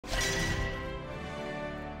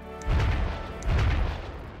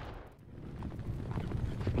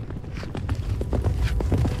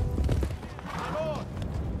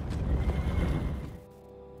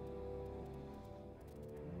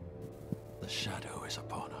shadow is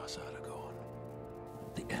upon us, Aragorn.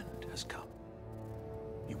 The end has come.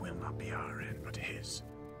 It will not be our end, but his.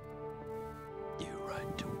 You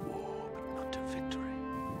ride to war, but not to victory.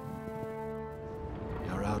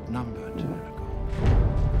 You're outnumbered, Aragorn.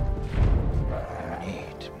 You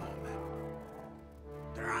need more men.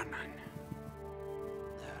 There are none.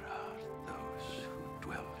 There are those who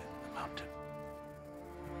dwell in the mountain.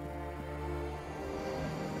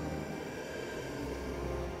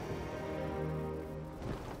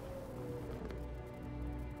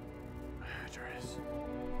 Murderers.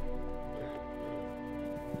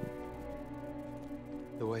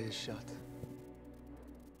 The way is shut.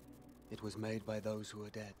 It was made by those who are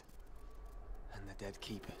dead, and the dead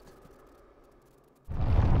keep it.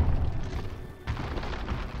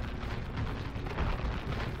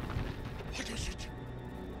 What is it?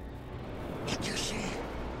 What do you see?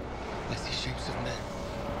 I see shapes of men.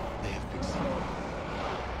 They have been seen.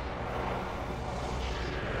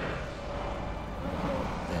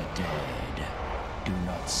 The dead do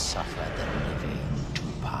not suffer the living to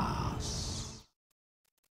pass.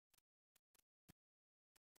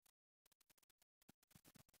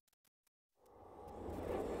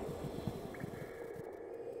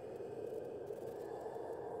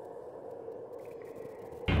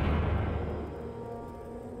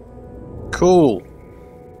 Cool.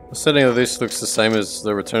 The setting of this looks the same as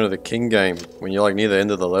the Return of the King game, when you're like near the end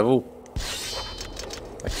of the level.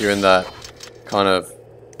 Like you're in that kind of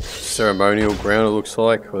ceremonial ground, it looks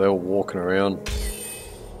like, where they're all walking around.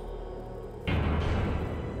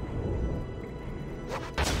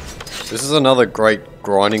 This is another great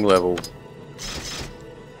grinding level.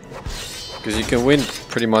 Because you can win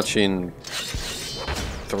pretty much in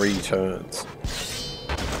 3 turns.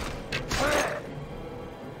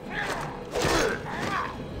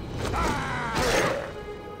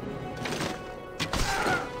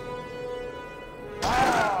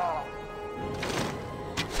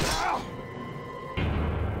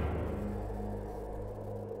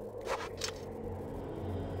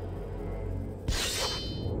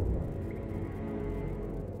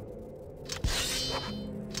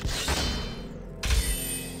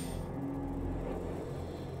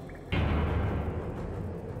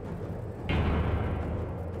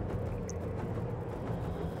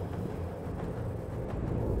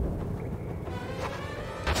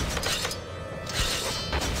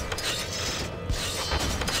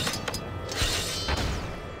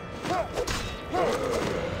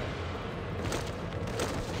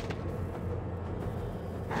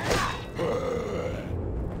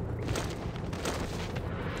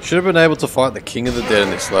 Should have been able to fight the King of the Dead in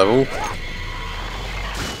this level.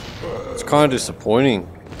 It's kind of disappointing.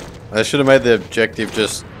 They should have made the objective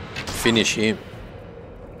just finish him.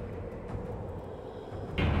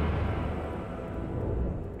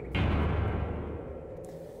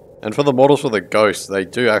 And for the models for the ghosts, they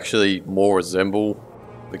do actually more resemble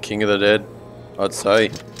the King of the Dead, I'd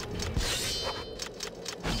say.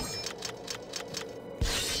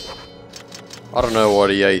 I don't know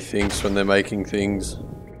what EA thinks when they're making things.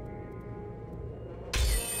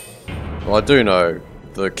 Well, I do know.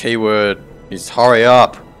 The keyword is hurry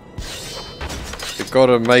up. You've got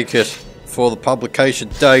to make it for the publication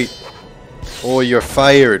date or you're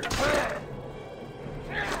fired.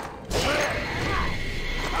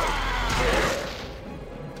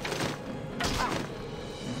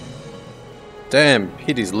 Damn,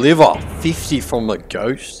 hit his liver. 50 from the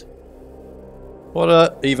ghost. What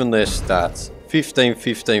are even their stats? 15,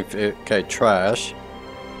 15, okay, trash.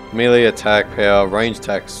 Melee attack power, range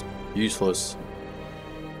attacks, useless.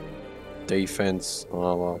 Defense,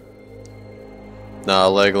 armor. Nah,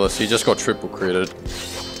 Legolas, he just got triple critted.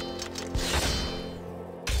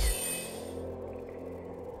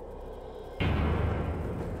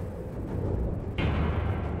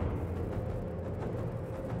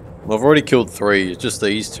 Well, I've already killed 3, it's just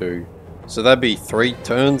these 2. So that'd be 3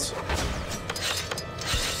 turns.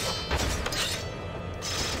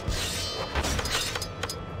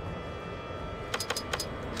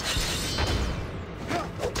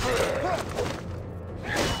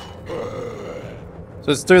 So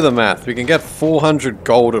let's do the math. We can get 400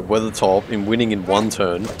 gold at Weathertop in winning in 1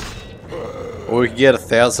 turn. Or we can get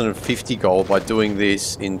 1050 gold by doing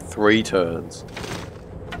this in 3 turns.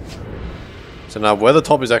 So now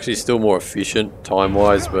Weathertop is actually still more efficient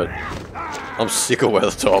time-wise, but I'm sick of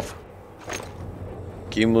Weathertop.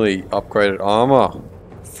 Gimli, upgraded armor.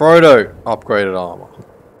 Frodo, upgraded armor.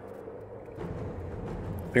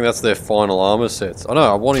 I think that's their final armor sets. Oh no,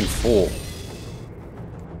 I want in 4.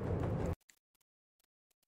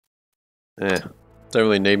 Yeah, don't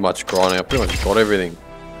really need much grinding. I pretty much got everything.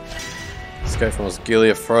 Escape from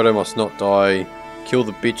Osgiliath. Frodo must not die. Kill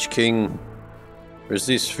the Bitch King.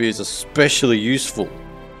 Resist fears especially useful.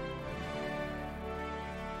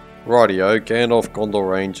 Rightio. Gandalf, Gondor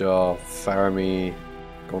Ranger, Faramir,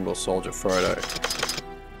 Gondor Soldier, Frodo.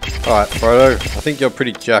 Alright, Frodo. I think you're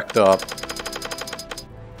pretty jacked up.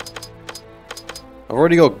 I've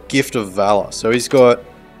already got Gift of Valor. So he's got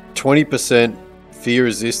 20% fear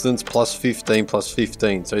resistance plus 15 plus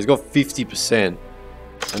 15. So he's got 50%.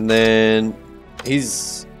 And then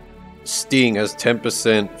his Sting has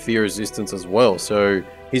 10% fear resistance as well. So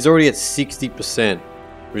he's already at 60%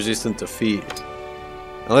 resistant to fear.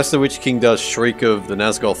 Unless the Witch King does Shriek of the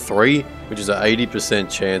Nazgul 3, which is an 80%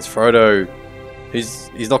 chance, Frodo, he's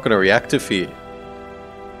not going to react to fear.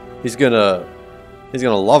 He's gonna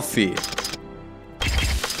love fear.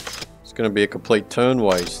 It's going to be a complete turn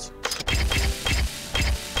waste.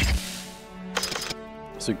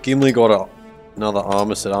 So Gimli got another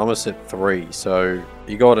armor set 3, so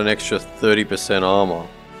he got an extra 30% armor.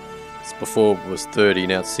 It's before it was 30,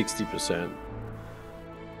 now it's 60%.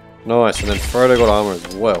 Nice, and then Frodo got armor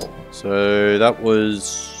as well. So that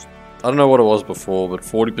was, I don't know what it was before, but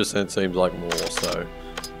 40% seems like more, so.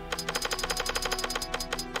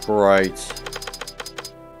 Great.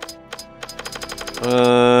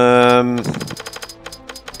 I'm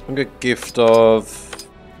gonna Gift of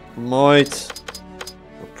Might,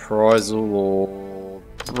 Reprisal, or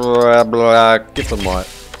blah blah. Gift of Might,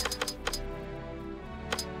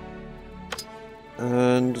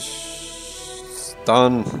 and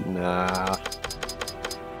stun. Nah,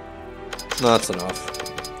 that's enough.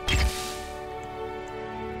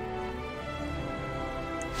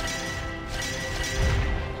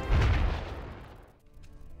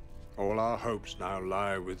 All our hopes now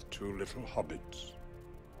lie with two little hobbits.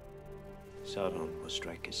 Sauron will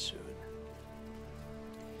strike us soon.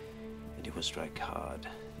 And he will strike hard.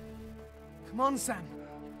 Come on, Sam.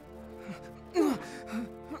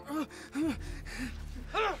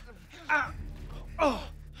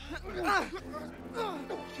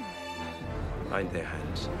 Bind their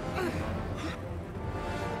hands.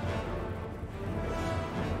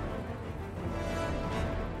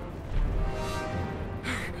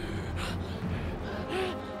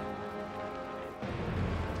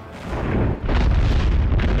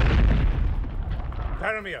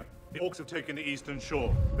 Faramir, the orcs have taken the eastern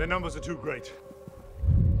shore. Their numbers are too great.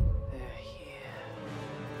 They're here.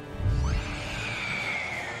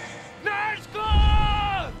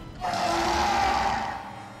 Nazgul!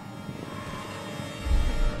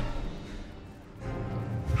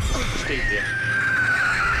 Stay here.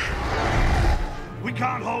 We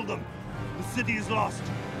can't hold them. The city is lost.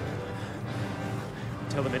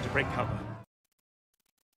 Tell the men to break cover.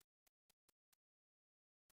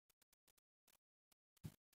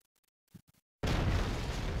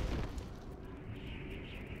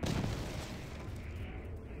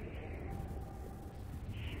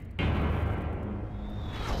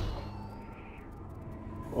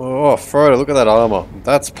 Oh, Frodo, look at that armor.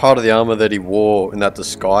 That's part of the armor that he wore in that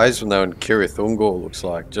disguise when they were in Cirith Ungol, looks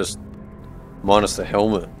like. Just minus the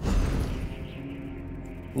helmet.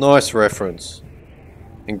 Nice reference.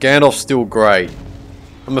 And Gandalf's still great.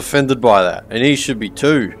 I'm offended by that. And he should be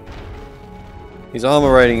too. His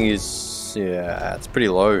armor rating is... yeah, it's pretty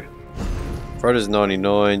low. Frodo's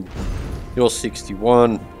 99. You're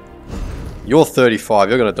 61. You're 35.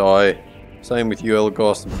 You're gonna die. Same with you,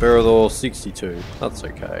 Elagos and Berador, 62. That's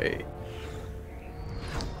okay.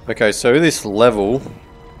 Okay, so this level,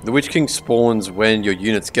 the Witch King spawns when your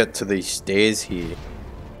units get to these stairs here.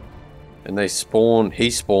 And he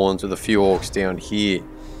spawns with a few orcs down here.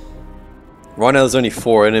 Right now there's only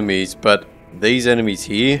 4 enemies, but these enemies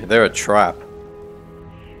here, they're a trap.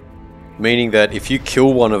 Meaning that if you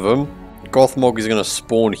kill one of them, Gothmog is going to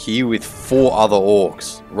spawn here with 4 other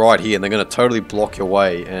orcs right here, and they're going to totally block your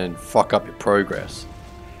way and fuck up your progress.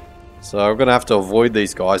 So I'm going to have to avoid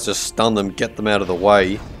these guys, just stun them, get them out of the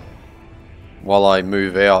way while I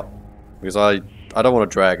move out, because I don't want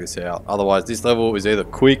to drag this out. Otherwise this level is either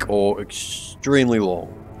quick or extremely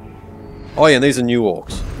long. Oh yeah, and these are new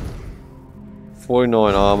orcs.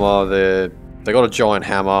 49 armor, they got a giant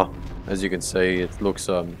hammer, as you can see. It looks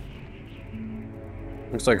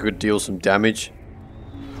looks like it could deal some damage.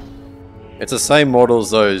 It's the same model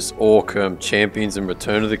as those orc champions in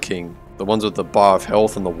Return of the King. The ones with the bar of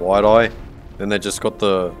health and the wide eye. Then they just got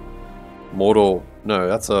the mortal... no,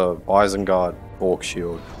 that's a Isengard orc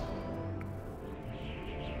shield.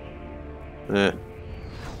 Yeah.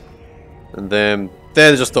 And then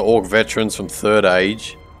they're just the orc veterans from Third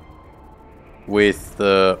Age. With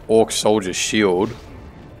the orc soldier shield.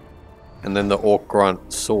 And then the orc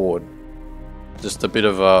grunt sword. just a bit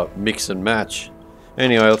of a mix and match.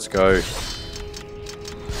 Anyway, let's go.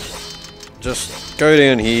 Just go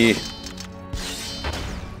down here.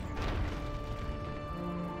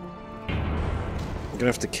 I'm gonna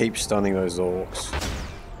have to keep stunning those orcs.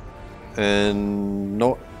 And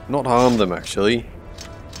not harm them actually.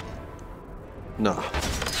 Nah.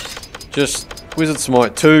 Just Wizard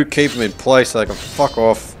Smite 2, keep them in place so they can fuck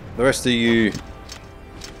off. The rest of you...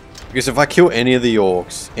 Because if I kill any of the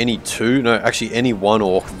orcs, any two, no, actually any one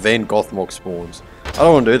orc, then Gothmog spawns. I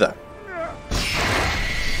don't want to do that.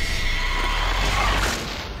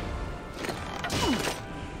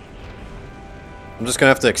 I'm just going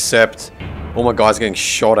to have to accept all my guys getting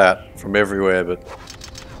shot at from everywhere, but...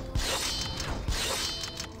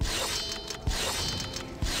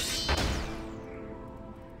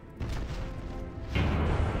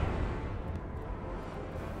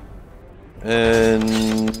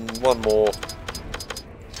 And one more.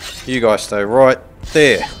 You guys stay right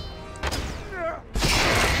there.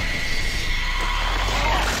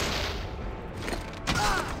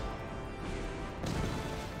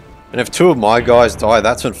 And if two of my guys die,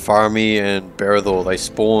 that's when Faramir and Berethor, they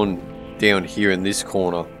spawn down here in this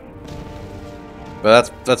corner.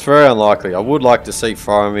 But that's very unlikely. I would like to see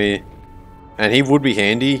Faramir, and he would be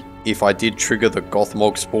handy if I did trigger the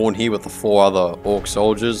Gothmog spawn here with the 4 other Orc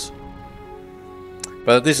soldiers.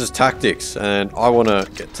 But this is tactics, and I want to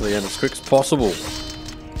get to the end as quick as possible.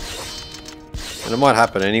 And it might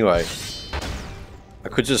happen anyway. I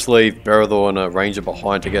could just leave Berethor and a ranger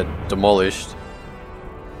behind to get demolished.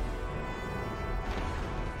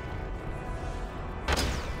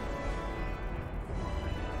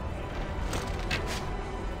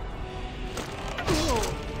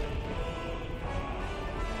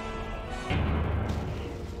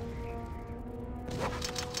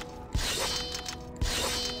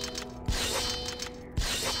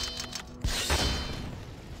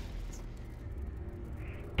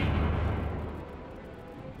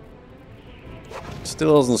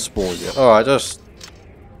 Still hasn't spawned yet. Alright, just...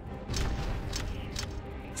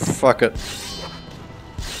 Fuck it.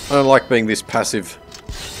 I don't like being this passive.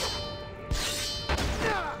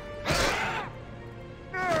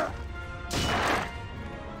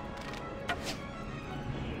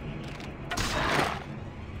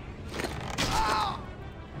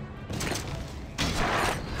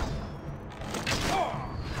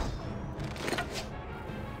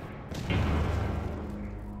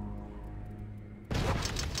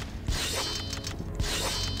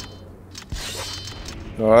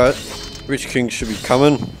 Alright, Witch King should be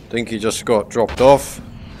coming. Think he just got dropped off.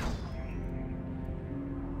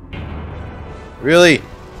 Really?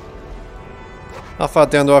 How far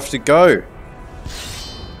down do I have to go?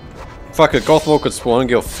 Fuck it, Gothmog could spawn and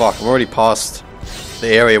give a fuck. I'm already past the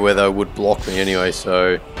area where they would block me anyway,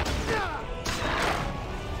 so...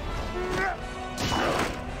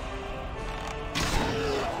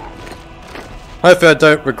 Hopefully I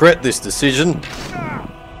don't regret this decision.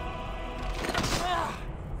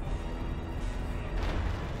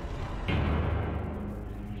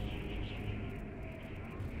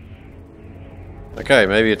 Okay,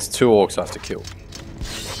 maybe it's 2 orcs I have to kill.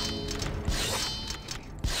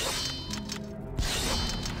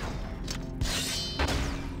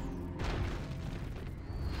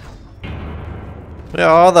 Where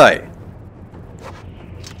are they?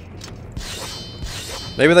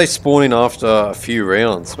 Maybe they spawn in after a few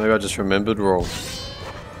rounds. Maybe I just remembered wrong.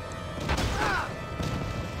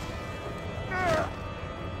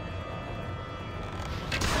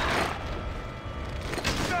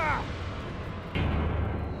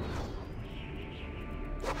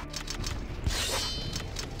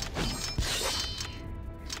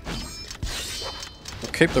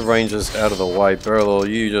 Keep the rangers out of the way. Berethor,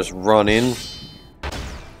 you just run in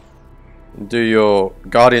and do your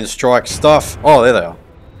Guardian Strike stuff. Oh, there they are.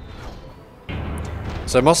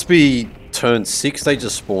 So it must be turn 6 they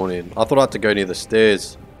just spawn in. I thought I had to go near the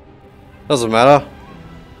stairs. Doesn't matter.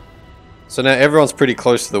 So now everyone's pretty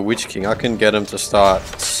close to the Witch King. I can get him to start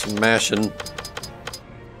smashing.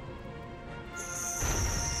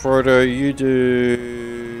 Frodo, you do...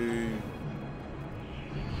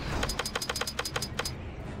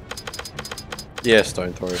 Yeah,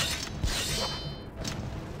 stone throw.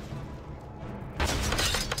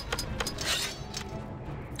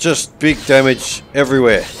 Just big damage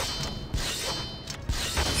everywhere.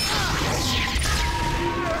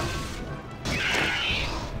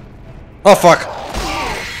 Oh fuck!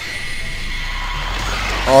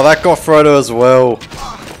 Oh, that got Frodo as well.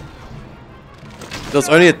 There's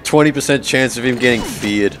only a 20% chance of him getting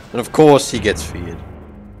feared. And of course he gets feared.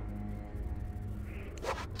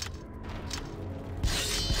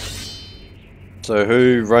 So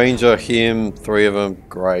who? Ranger, him, 3 of them.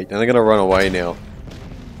 Great. And they're going to run away now.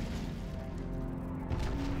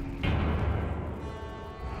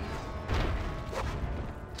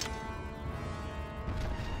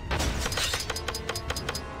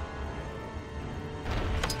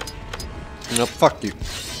 No, fuck you.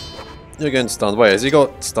 You're getting stunned. Wait, has he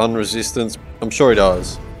got stun resistance? I'm sure he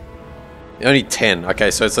does. Only 10.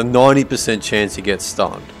 Okay, so it's a 90% chance he gets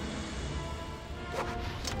stunned.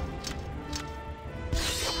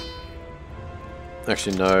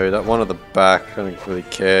 Actually, no. That one at the back, I don't really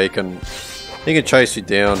care. He can chase you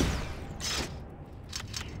down.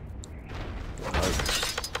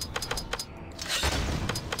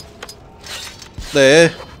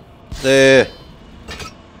 There. There.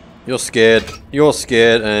 You're scared. You're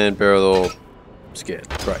scared, and Berador scared.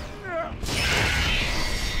 Great.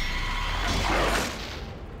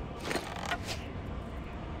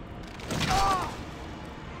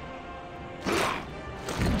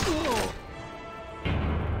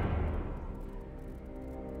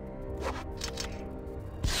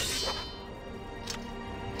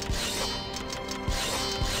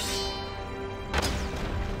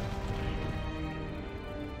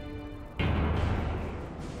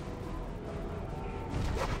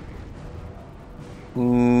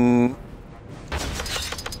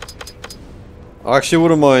 I actually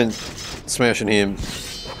wouldn't mind smashing him.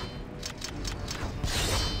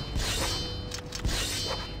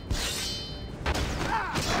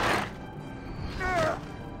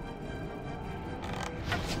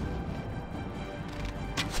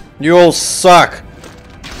 You all suck.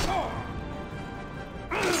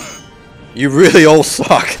 You really all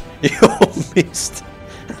suck. You all missed.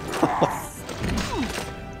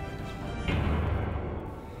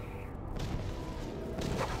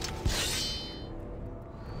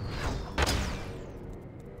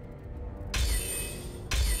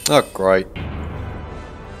 Oh, great.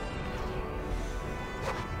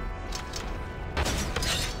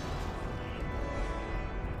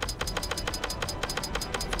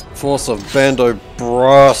 Force of Bando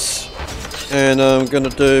Brass. And I'm gonna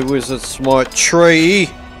do Wizard Smite Tree.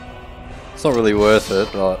 It's not really worth it,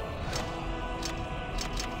 but...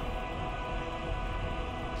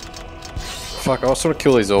 Fuck, I just want to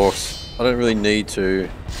kill these orcs. I don't really need to.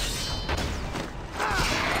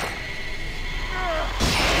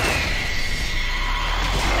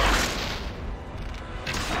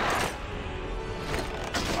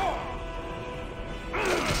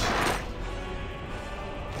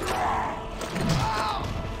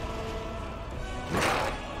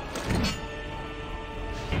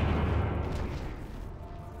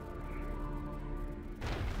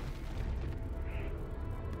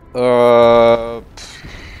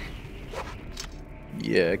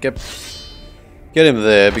 Yeah, get him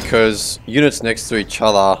there, because units next to each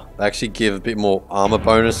other actually give a bit more armor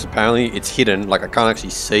bonus. Apparently it's hidden, like I can't actually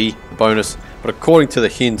see the bonus, but according to the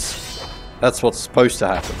hints, that's what's supposed to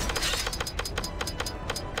happen.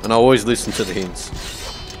 And I always listen to the hints,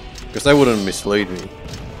 because they wouldn't mislead me.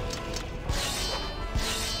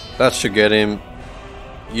 That should get him.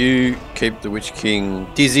 You keep the Witch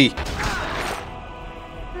King dizzy.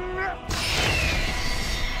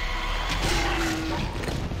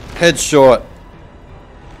 Headshot.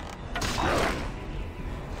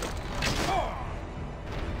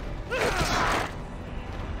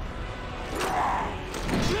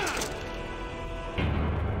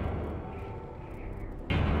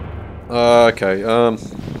 Okay,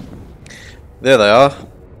 there they are.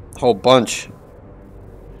 Whole bunch.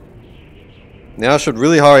 Now I should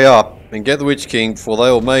really hurry up and get the Witch King before they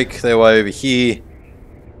all make their way over here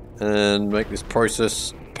and make this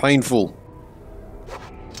process painful.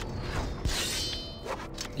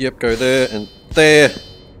 Yep, go there and there.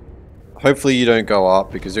 Hopefully you don't go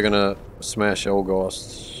up, because you're gonna smash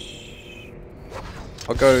Elgost.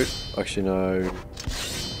 I'll go... Actually, no.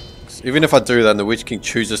 Even if I do that and the Witch King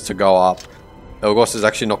chooses to go up, Elgost is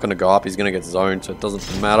actually not going to go up. He's going to get zoned, so it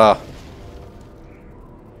doesn't matter.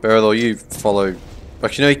 Berador, you follow...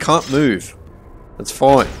 Actually, no, he can't move. That's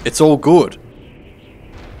fine. It's all good.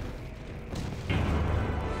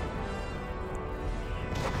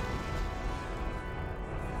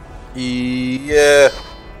 Yeah.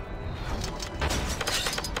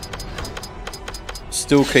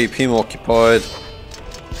 Still keep him occupied.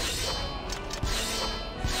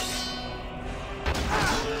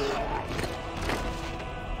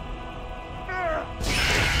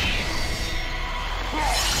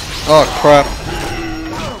 Oh crap.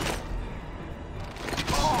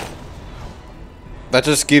 That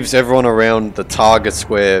just gives everyone around the target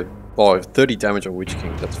square, oh, 30 damage on Witch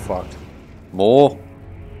King. That's fucked. More?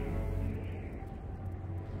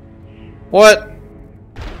 What?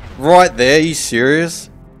 Right there, you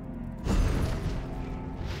serious?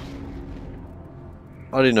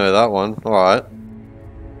 I didn't know that one. Alright.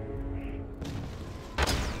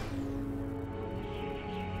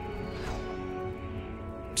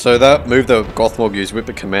 So that move that Gothmog used, Whip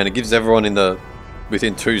the Command, it gives everyone in the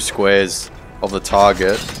within 2 squares of the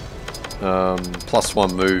target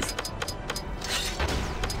 +1 move.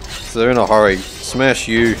 So they're in a hurry. Smash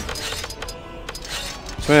you.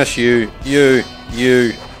 Smash you. You.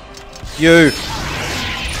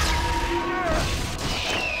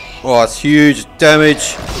 Oh, it's huge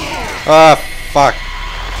damage. Ah, fuck.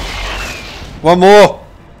 One more.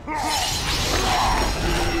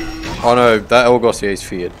 Oh no, that Elgos is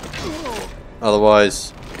feared.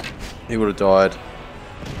 Otherwise, he would have died.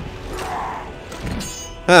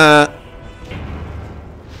 Ah.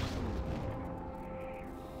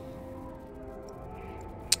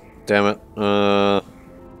 Damn it.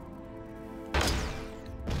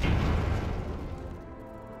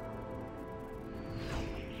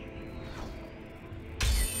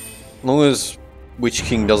 As long as Witch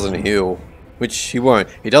King doesn't heal, which he won't.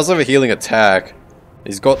 He does have a healing attack.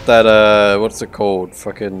 He's got that, what's it called?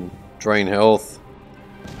 Fucking drain health.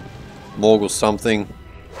 Morgul something.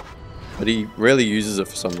 But he rarely uses it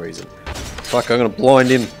for some reason. Fuck, I'm gonna blind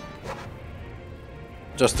him.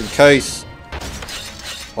 Just in case.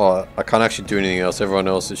 Oh, I can't actually do anything else. Everyone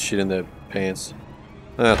else is shit in their pants.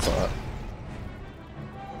 That's alright.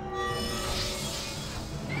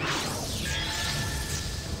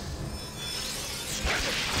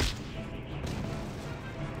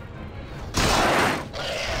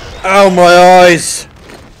 Ow, my eyes!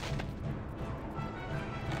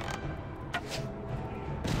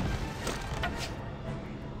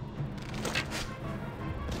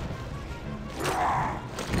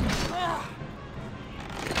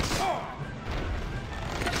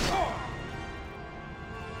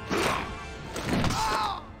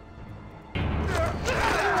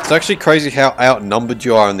 It's actually crazy how outnumbered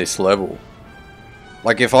you are on this level.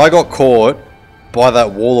 Like, if I got caught by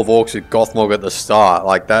that wall of orcs with Gothmog at the start,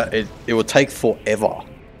 like that, it would take forever.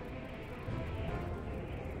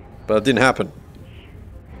 But it didn't happen.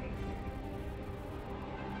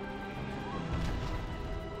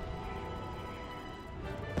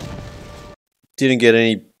 Didn't get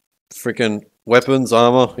any freaking weapons,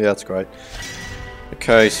 armor. Yeah, that's great.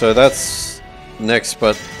 Okay, so that's next,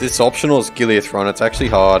 but this optional is Giliathron. It's actually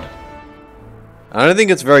hard. I don't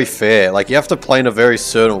think it's very fair. Like, you have to play in a very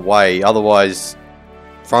certain way, otherwise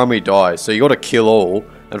Faramir dies. So you gotta kill all,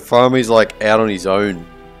 and Faramir's like out on his own.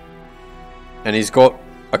 And he's got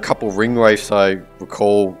a couple ring wraiths, I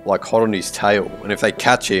recall, like hot on his tail. And if they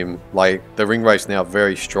catch him, like, the ring wraith's now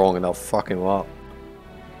very strong and they'll fuck him up.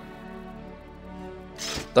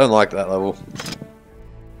 Don't like that level.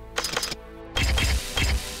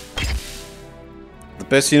 The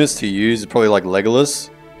best units to use is probably like Legolas,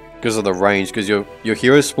 because of the range, because your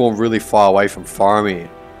heroes spawn really far away from Faramir.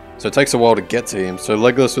 So it takes a while to get to him. So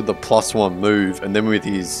Legolas with the +1 move, and then with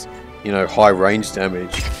his, you know, high range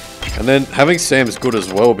damage. And then having Sam's good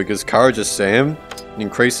as well, because Courage of Sam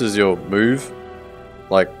increases your move,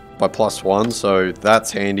 like, by +1. So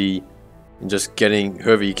that's handy in just getting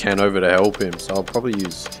whoever you can over to help him. So I'll probably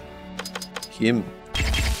use him.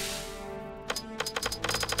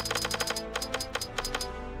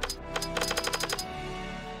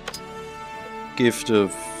 Gift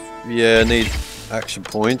of... yeah, need action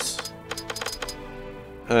points.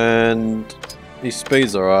 And his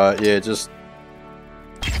speed's alright, yeah, just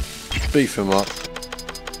beef him up.